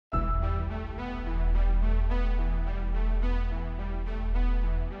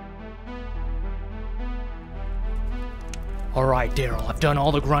Alright, Daryl, I've done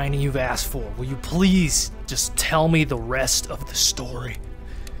all the grinding you've asked for. Will you please just tell me the rest of the story?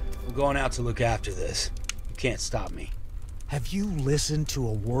 I'm going out to look after this. You can't stop me. Have you listened to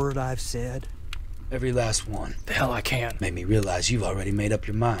a word I've said? Every last one. The hell I can. Made me realize you've already made up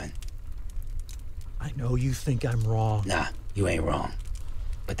your mind. I know you think I'm wrong. Nah, you ain't wrong.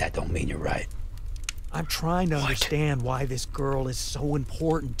 But that don't mean you're right. I'm trying to understand why this girl is so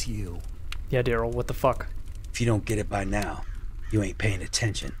important to you. Yeah, Daryl, what the fuck? If you don't get it by now, you ain't paying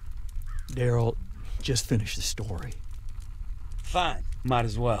attention. Daryl, just finish the story. Fine. Might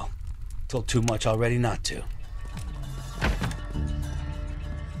as well. Told too much already not to.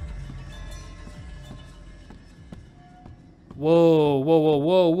 Whoa, whoa, whoa,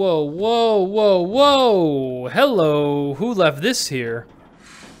 whoa, whoa, whoa, whoa, whoa! Hello, who left this here?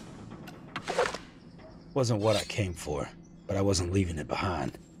 Wasn't what I came for, but I wasn't leaving it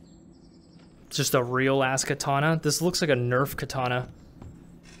behind. Just a real ass katana? This looks like a Nerf katana.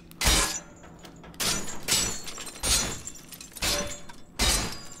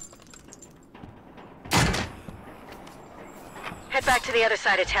 Head back to the other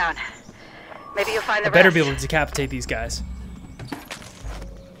side of town. Maybe you'll find the I better rest. be able to decapitate these guys.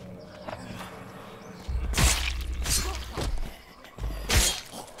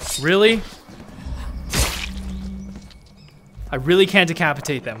 Really? I really can't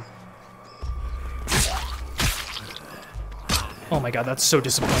decapitate them. Oh my god, that's so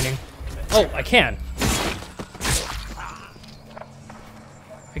disappointing. Oh, I can.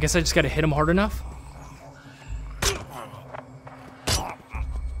 I guess I just gotta hit him hard enough.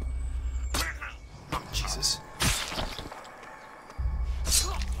 Jesus.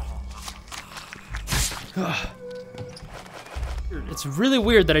 It's really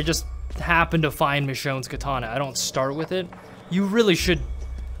weird that I just happened to find Michonne's katana. I don't start with it. You really should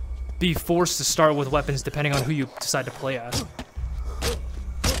be forced to start with weapons depending on who you decide to play as.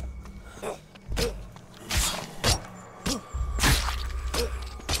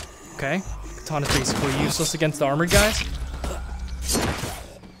 Okay, katana's basically useless against the armored guys.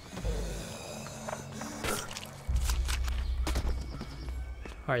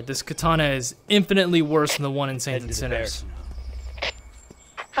 Alright, this katana is infinitely worse than the one in Saints and Sinners.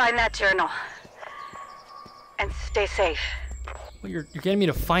 Find that journal. And stay safe. Well, you're getting me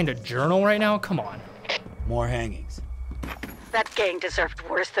to find a journal right now? Come on. More hangings. That gang deserved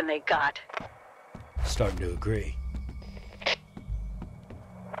worse than they got. Starting to agree.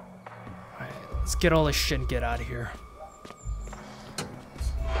 Alright, let's get all this shit and get out of here.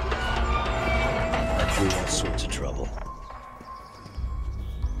 That drew all sorts of trouble.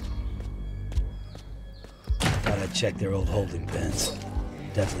 Thought I'd check their old holding pens.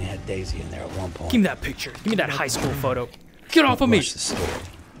 Definitely had Daisy in there at one point. Give me that picture. Give me that high school photo. Get off of me! Watch the story.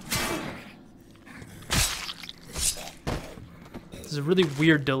 There's a really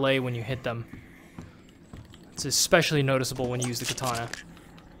weird delay when you hit them. It's especially noticeable when you use the katana.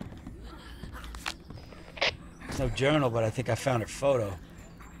 No journal, but I think I found her photo.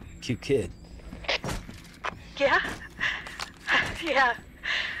 Cute kid. Yeah? Yeah.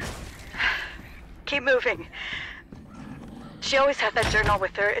 Keep moving. She always had that journal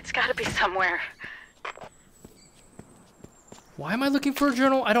with her. It's gotta be somewhere. Why am I looking for a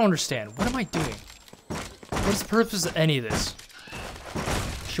journal? I don't understand. What am I doing? What is the purpose of any of this?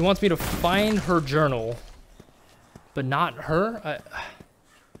 She wants me to find her journal, but not her?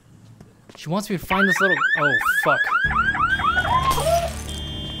 She wants me to find this little... Oh, fuck.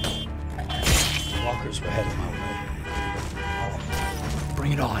 Walkers were heading my way.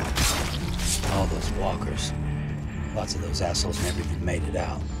 Bring it on. All those walkers. Lots of those assholes never even made it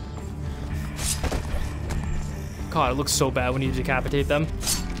out. God, it looks so bad when you decapitate them.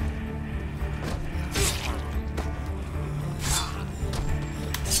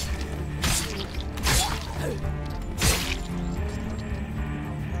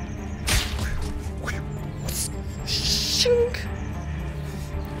 Shink.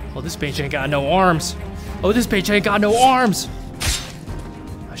 Oh, this bitch ain't got no arms. Oh, this bitch ain't got no arms.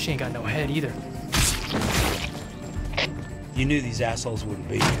 Oh, she ain't got no head either. You knew these assholes wouldn't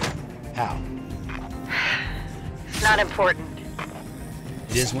be here. How? It's not important.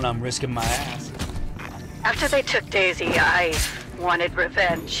 It is when I'm risking my ass. After they took Daisy, I wanted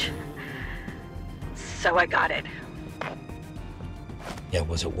revenge. So I got it. Yeah,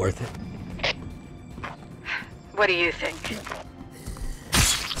 was it worth it? What do you think?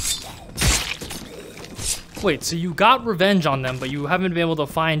 Wait, so you got revenge on them, but you haven't been able to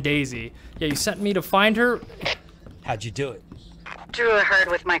find Daisy. Yeah, you sent me to find her? How'd you do it? Drew a herd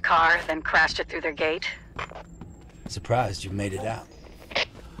with my car, then crashed it through their gate. Surprised you made it out.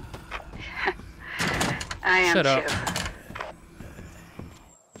 I am Shut up. too.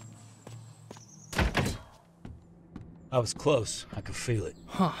 I was close. I could feel it.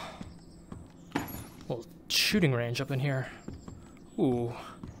 Huh. Little shooting range up in here. Ooh.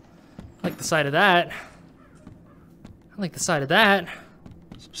 I like the side of that. I like the side of that.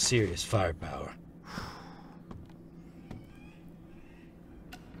 Some serious firepower.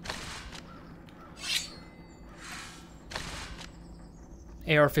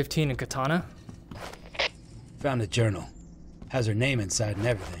 AR-15 and katana. Found a journal. Has her name inside and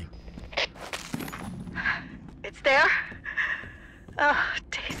everything. It's there? Oh,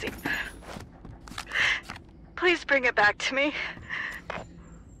 Daisy. Please bring it back to me.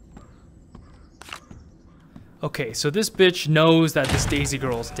 Okay, so this bitch knows that this Daisy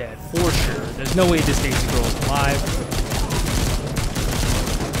girl's dead, for sure. There's no way this Daisy girl's alive.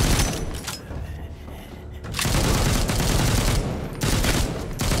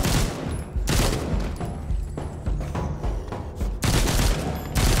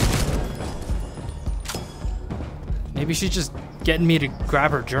 Maybe she's just getting me to grab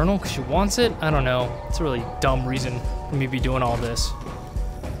her journal because she wants it? I don't know. It's a really dumb reason for me to be doing all this.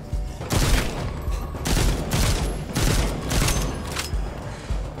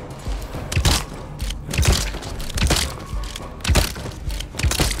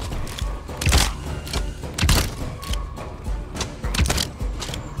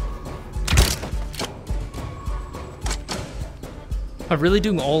 I'm really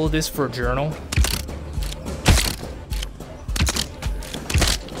doing all of this for a journal.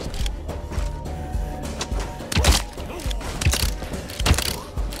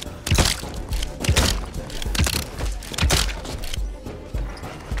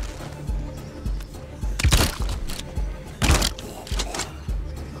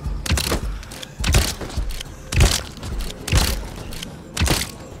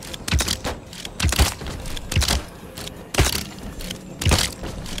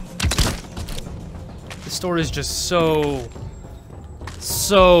 Story is just so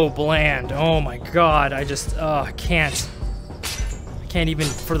bland. Oh my god, I just can't even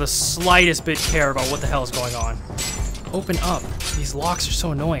for the slightest bit care about what the hell is going on. Open up. These locks are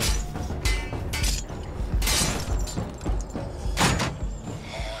so annoying.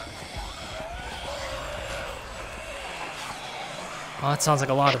 Oh, that sounds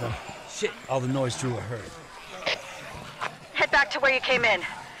like a lot of them. Shit, all the noise drew a herd. Head back to where you came in.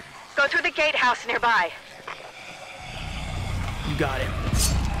 Go through the gatehouse nearby. You got it.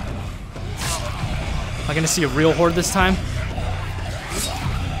 Am I gonna see a real horde this time?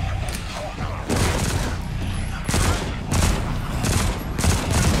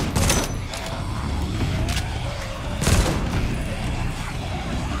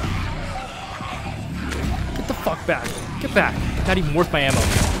 Get the fuck back. Get back. Not even worth my ammo.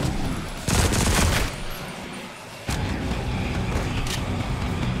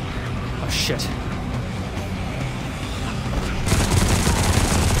 Oh shit.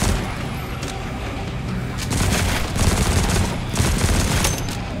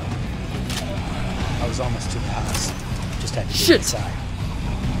 Almost to the house. Just had to get Shit. inside.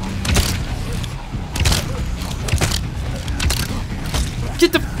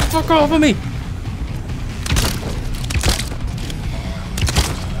 Get the fuck off of me!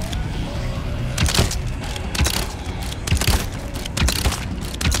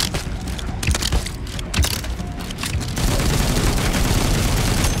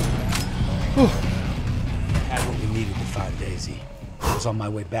 Had what we needed to find Daisy. I was on my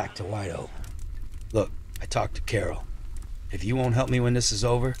way back to White Oak. Look, I talked to Carol. If you won't help me when this is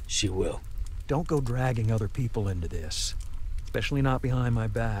over, she will. Don't go dragging other people into this. Especially not behind my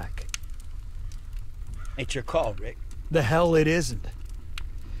back. Ain't your call, Rick. The hell it isn't.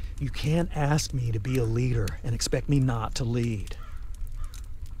 You can't ask me to be a leader and expect me not to lead.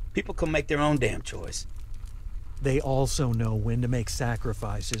 People can make their own damn choice. They also know when to make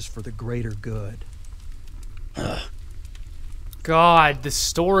sacrifices for the greater good. God, this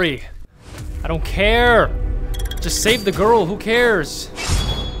story. I don't care. Just save the girl, who cares?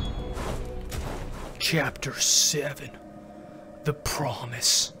 Chapter 7. The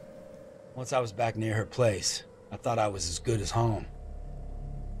Promise. Once I was back near her place, I thought I was as good as home.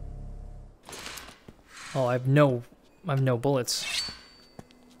 Oh, I have no bullets.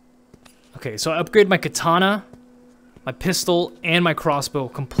 Okay, so I upgrade my katana, my pistol, and my crossbow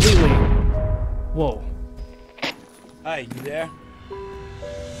completely. Whoa. Hi, you there?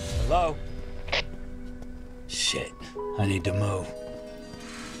 Hello? Shit, I need to move.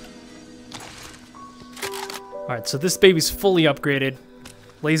 Alright, so this baby's fully upgraded.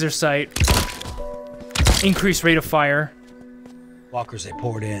 Laser sight. Increased rate of fire. Walkers, they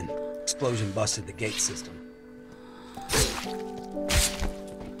poured in. Explosion busted the gate system.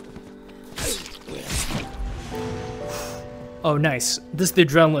 Oh, nice. This is the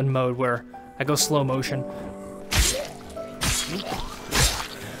adrenaline mode where I go slow motion.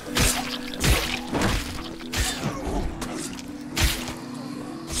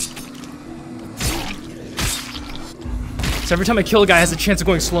 So every time I kill a guy, has a chance of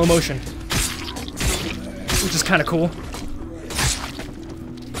going slow motion, which is kind of cool.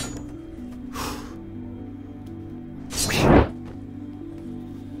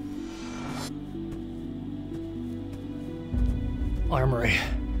 Armory.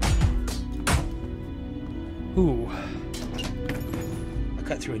 Ooh. I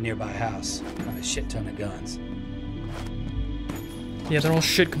cut through a nearby house. Found a shit ton of guns. Yeah, they're all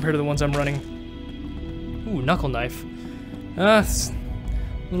shit compared to the ones I'm running. Ooh, knuckle knife. It's a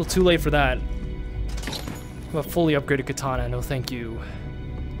little too late for that. I have a fully upgraded katana, no thank you.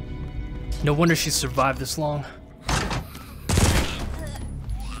 No wonder she's survived this long.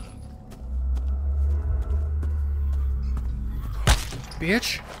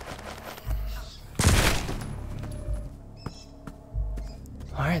 Bitch.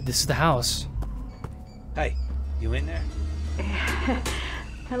 Alright, this is the house. Hey, you in there?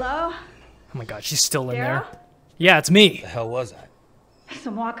 Hello? Oh my god, she's still in Daryl? there. Yeah, it's me. The hell was I?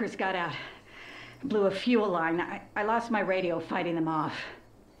 Some walkers got out. Blew a fuel line. I lost my radio fighting them off.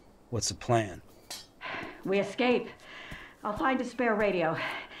 What's the plan? We escape. I'll find a spare radio.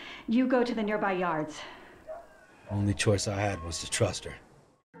 You go to the nearby yards. Only choice I had was to trust her.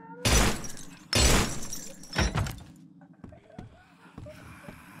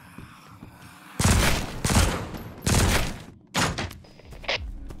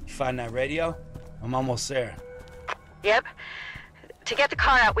 You find that radio? I'm almost there. Yep. To get the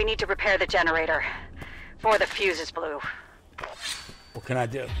car out, we need to repair the generator. Before the fuses blew. What can I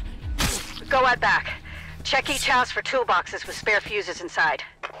do? Go out back. Check each house for toolboxes with spare fuses inside.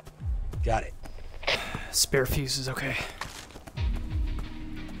 Got it. Spare fuses, okay.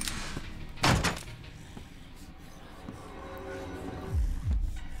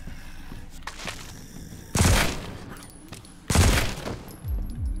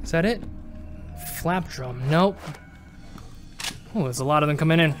 Is that it? Flap drum, nope. Oh, there's a lot of them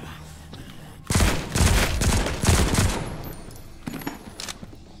coming in.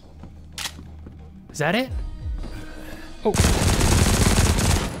 Is that it? Oh.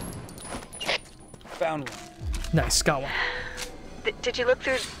 Found one. Nice, got one. Did you look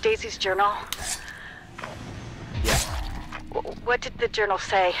through Daisy's journal? Yeah. What did the journal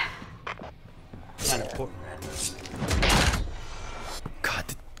say? Not important. God,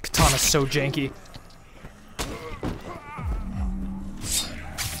 the katana's so janky.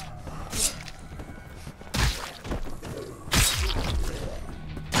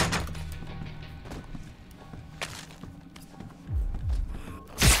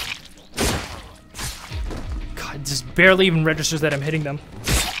 God, just barely even registers that I'm hitting them.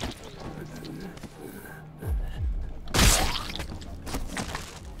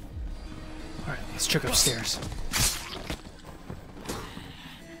 Alright, let's check upstairs.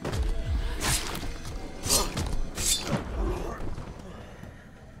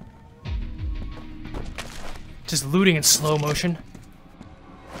 Just looting in slow motion.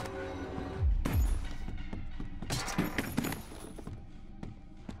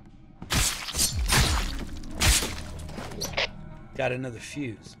 Got another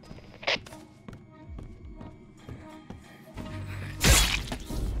fuse.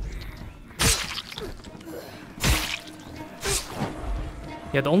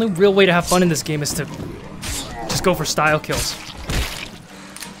 Yeah, the only real way to have fun in this game is to just go for style kills.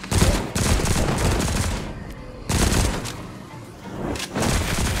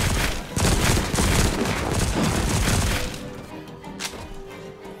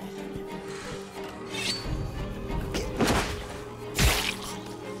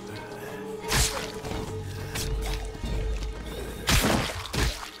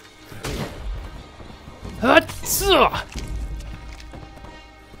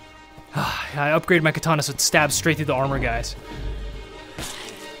 I upgraded my katana so it stabs straight through the armor guys.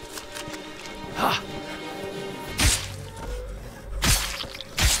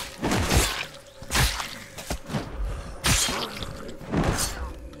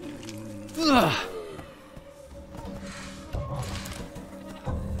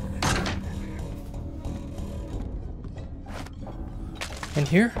 In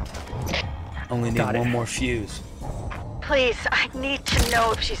here? Only need Got it. one more fuse. Please, I need to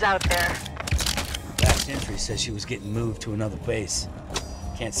know if she's out there. Last entry says she was getting moved to another base.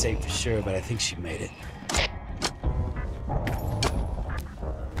 Can't say for sure, but I think she made it.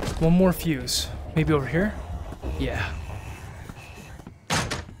 One more fuse. Maybe over here? Yeah.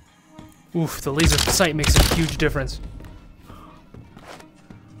 Oof, the laser sight makes a huge difference.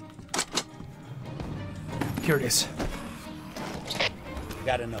 Here it is.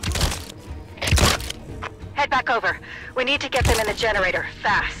 Got enough. Head back over. We need to get them in the generator,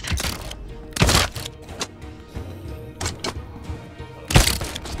 fast.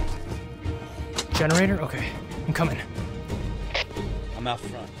 Generator? Okay, I'm coming. I'm out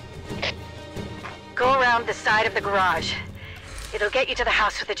front. Go around the side of the garage. It'll get you to the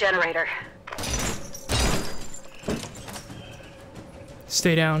house with the generator.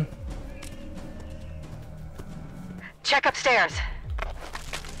 Stay down. Check upstairs.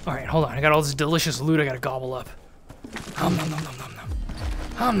 Alright, hold on. I got all this delicious loot I gotta gobble up. Nom nom nom nom nom nom.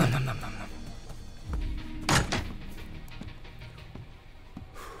 Nom nom nom nom nom nom.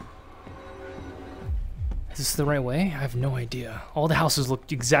 Is this the right way? I have no idea. All the houses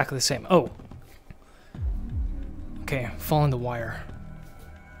look exactly the same. Oh. Okay, following the wire.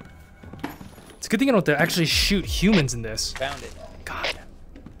 It's a good thing I don't have to actually shoot humans in this. Found it. God. Can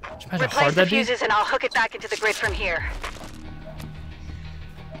you imagine how Replace hard the that'd be? fuses and I'll hook it back into the grid from here.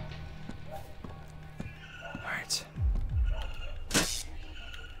 Alright.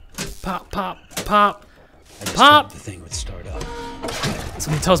 Pop, pop, pop. I just Pop! hoped the thing would start up.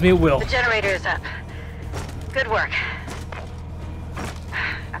 Something tells me it will. The generator is up. Good work.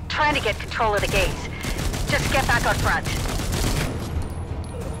 I'm trying to get control of the gates. Just get back up front.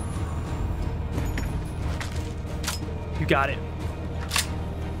 You got it.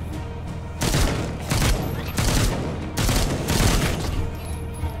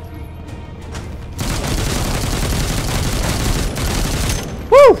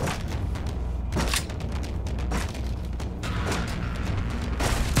 Woo!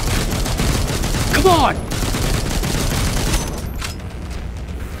 Come on!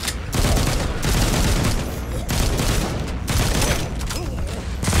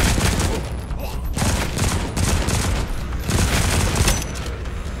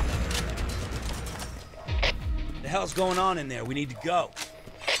 The hell's going on in there? We need to go.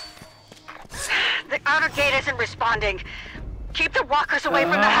 The outer gate isn't responding. Keep the walkers away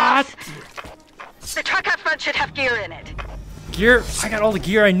from the house. The truck out front should have gear in it. Gear? I got all the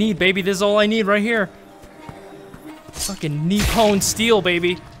gear I need, baby. This is all I need right here. Fucking Nippon steel,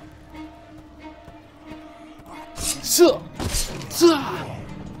 baby.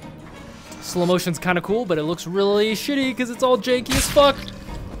 Slow motion's kind of cool, but it looks really shitty because it's all janky as fuck.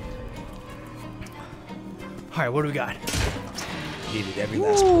 All right, what do we got? Needed every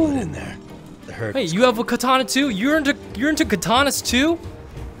last bullet in there. The hurt. Hey, you have a katana too? You're into katanas too?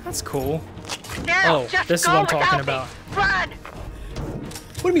 That's cool. Daryl, Oh, just this is go what I'm talking without about. me. Run!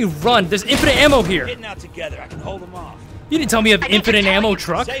 What do you mean run? There's infinite ammo here. Hitting out together. I can hold them off. You didn't tell me you have I need to infinite tell ammo you.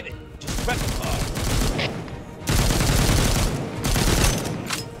 truck. Save it. Just prep the car.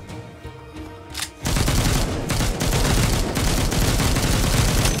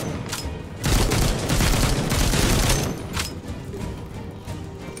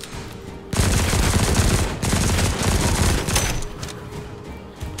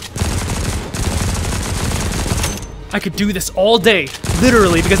 I could do this all day,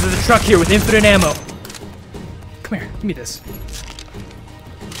 literally, because of the truck here with infinite ammo. Come here, give me this.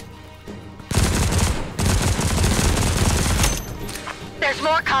 There's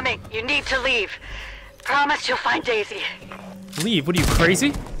more coming. You need to leave. Promise you'll find Daisy. Leave? What are you,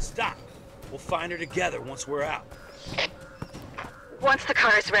 crazy? Stop. We'll find her together once we're out. Once the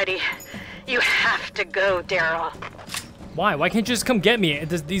car is ready, you have to go, Daryl. Why? Why can't you just come get me?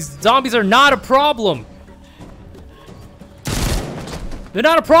 These zombies are not a problem. They're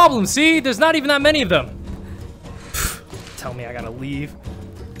not a problem, see? There's not even that many of them. Tell me I gotta leave.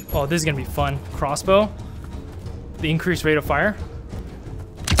 Oh, this is gonna be fun. Crossbow. The increased rate of fire.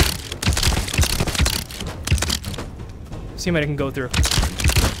 See what I can go through.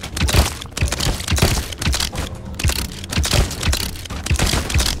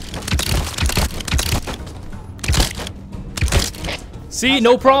 See,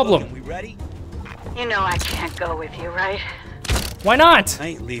 no problem. We ready? You know I can't go with you, right? Why not? I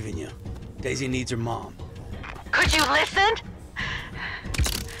ain't leaving you. Daisy needs her mom. Could you listen?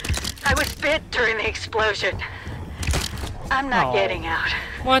 I was bit during the explosion. I'm not Oh. getting out.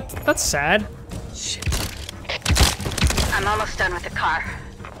 What? That's sad. Shit. I'm almost done with the car.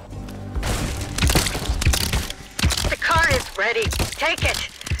 The car is ready. Take it.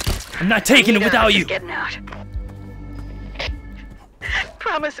 I'm not taking it Neither without of us is you. Getting out.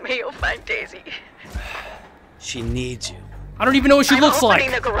 Promise me you'll find Daisy. She needs you. I don't even know what she looks I'm like.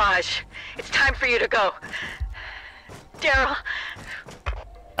 opening the garage. It's time for you to go. Daryl,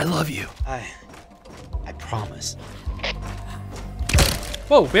 I love you. I promise.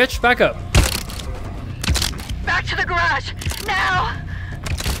 Whoa, bitch, back up. back to the garage. Now!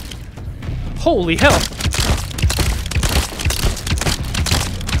 Holy hell.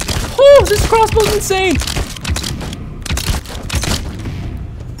 this crossbow's insane!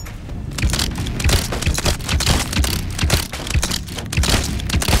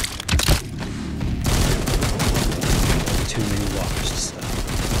 Too many walkers to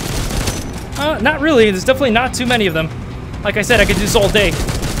stop. Not really. There's definitely not too many of them. Like I said, I could do this all day.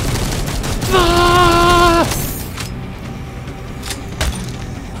 Ah!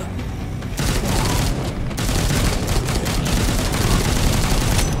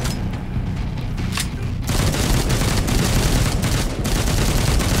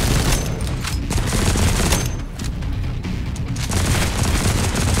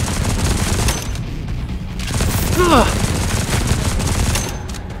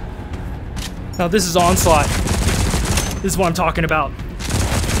 Now this is Onslaught. This is what I'm talking about.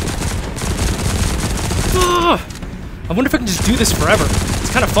 I wonder if I can just do this forever. It's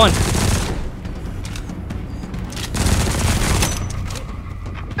kind of fun.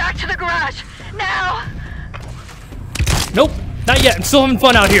 Back to the garage, now! Nope, not yet. I'm still having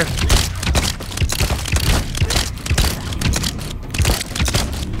fun out here.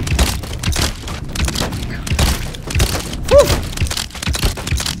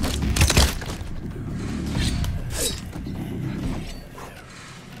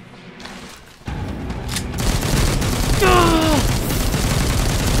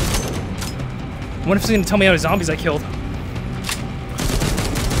 I wonder if he's gonna tell me how many zombies I killed. Well,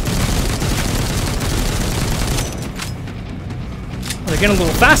 they're getting a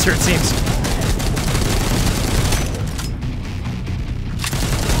little faster, it seems.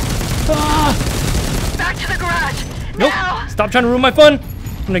 Back to the garage, Nope. now! Stop trying to ruin my fun.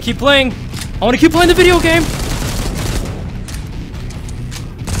 I'm gonna keep playing. I wanna keep playing the video game.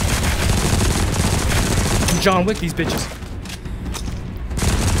 John Wick these bitches.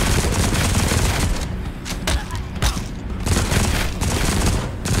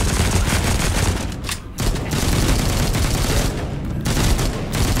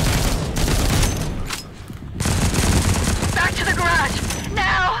 Back to the garage,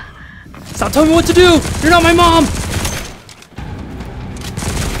 now! Stop telling me what to do! You're not my mom!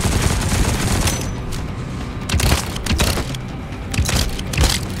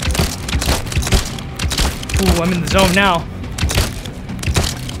 Ooh, I'm in the zone now.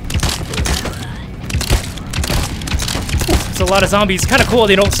 Ooh, it's a lot of zombies. Kind of cool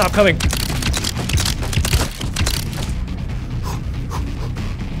they don't stop coming.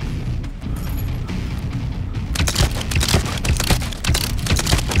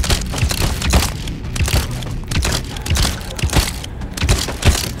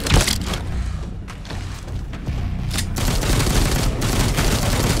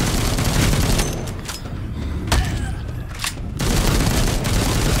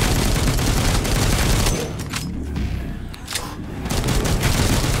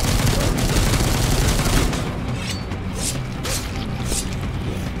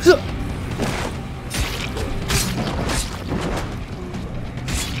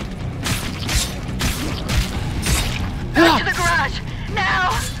 Back to the garage,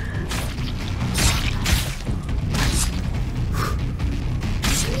 now!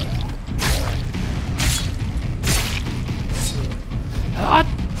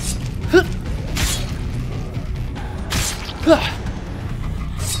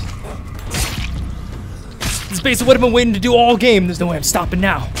 This is basically what I've been waiting to do all game. There's no way I'm stopping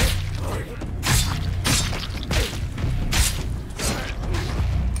now.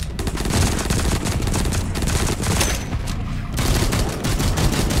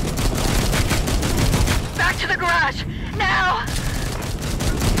 Back to the garage, now!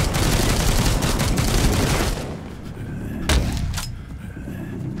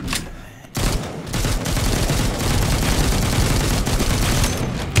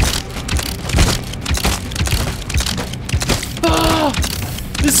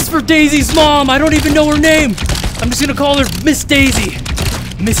 This is for Daisy's mom. I don't even know her name. I'm just gonna call her Miss Daisy.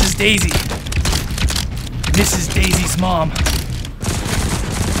 Mrs. Daisy. Mrs. Daisy's mom.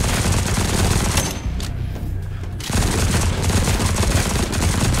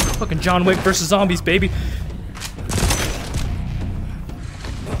 Fucking John Wick versus zombies, baby.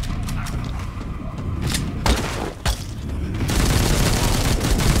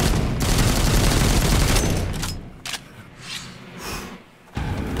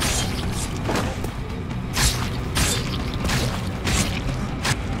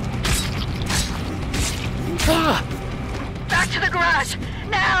 Back to the garage,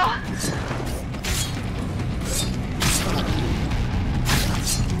 now!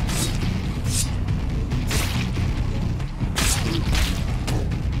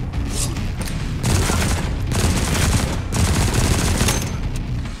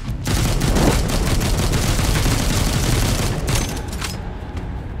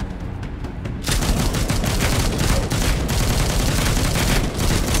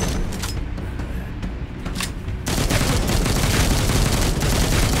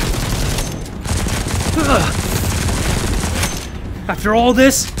 After all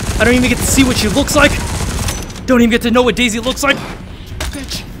this, I don't even get to see what she looks like. Don't even get to know what Daisy looks like.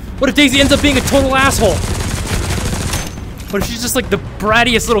 Bitch. What if Daisy ends up being a total asshole? What if she's just like the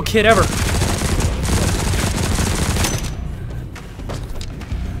brattiest little kid ever?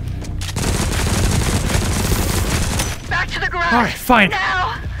 Back to the garage. All right, fine.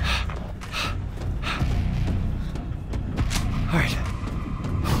 Now. All right.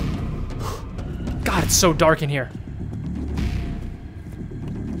 God, it's so dark in here.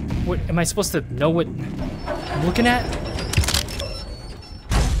 What am I supposed to know what I'm looking at?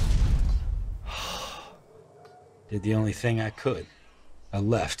 Did the only thing I could. I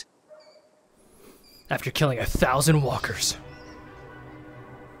left. After killing 1,000 walkers.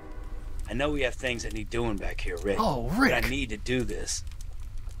 I know we have things that need doing back here, Rick. Oh, Rick. But I need to do this.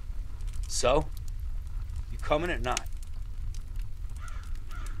 So? You coming or not?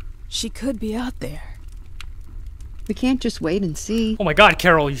 She could be out there. We can't just wait and see. Oh my God,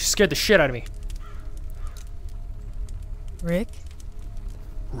 Carol, you scared the shit out of me. Rick?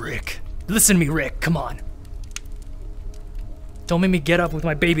 Rick. Listen to me, Rick. Come on. Don't make me get up with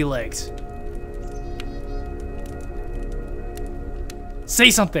my baby legs. Say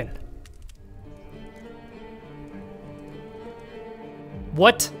something.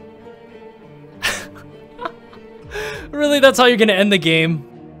 What? Really? That's how you're gonna end the game?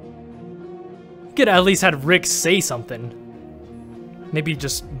 You could at least have Rick say something. Maybe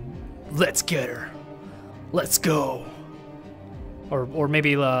just, let's get her. Let's go. Or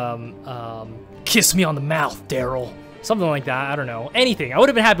maybe, kiss me on the mouth, Daryl. Something like that, I don't know. Anything. I would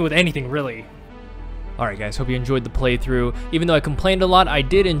have been happy with anything, really. Alright guys, hope you enjoyed the playthrough. Even though I complained a lot, I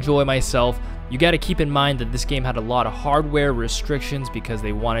did enjoy myself. You gotta keep in mind that this game had a lot of hardware restrictions because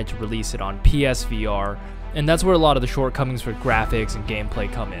they wanted to release it on PSVR, and that's where a lot of the shortcomings for graphics and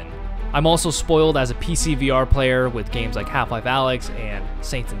gameplay come in. I'm also spoiled as a PC VR player with games like Half-Life Alyx and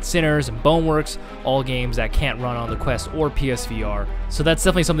Saints and Sinners and Boneworks, all games that can't run on the Quest or PSVR, so that's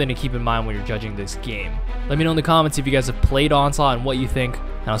definitely something to keep in mind when you're judging this game. Let me know in the comments if you guys have played Onslaught and what you think,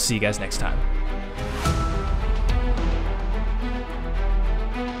 and I'll see you guys next time.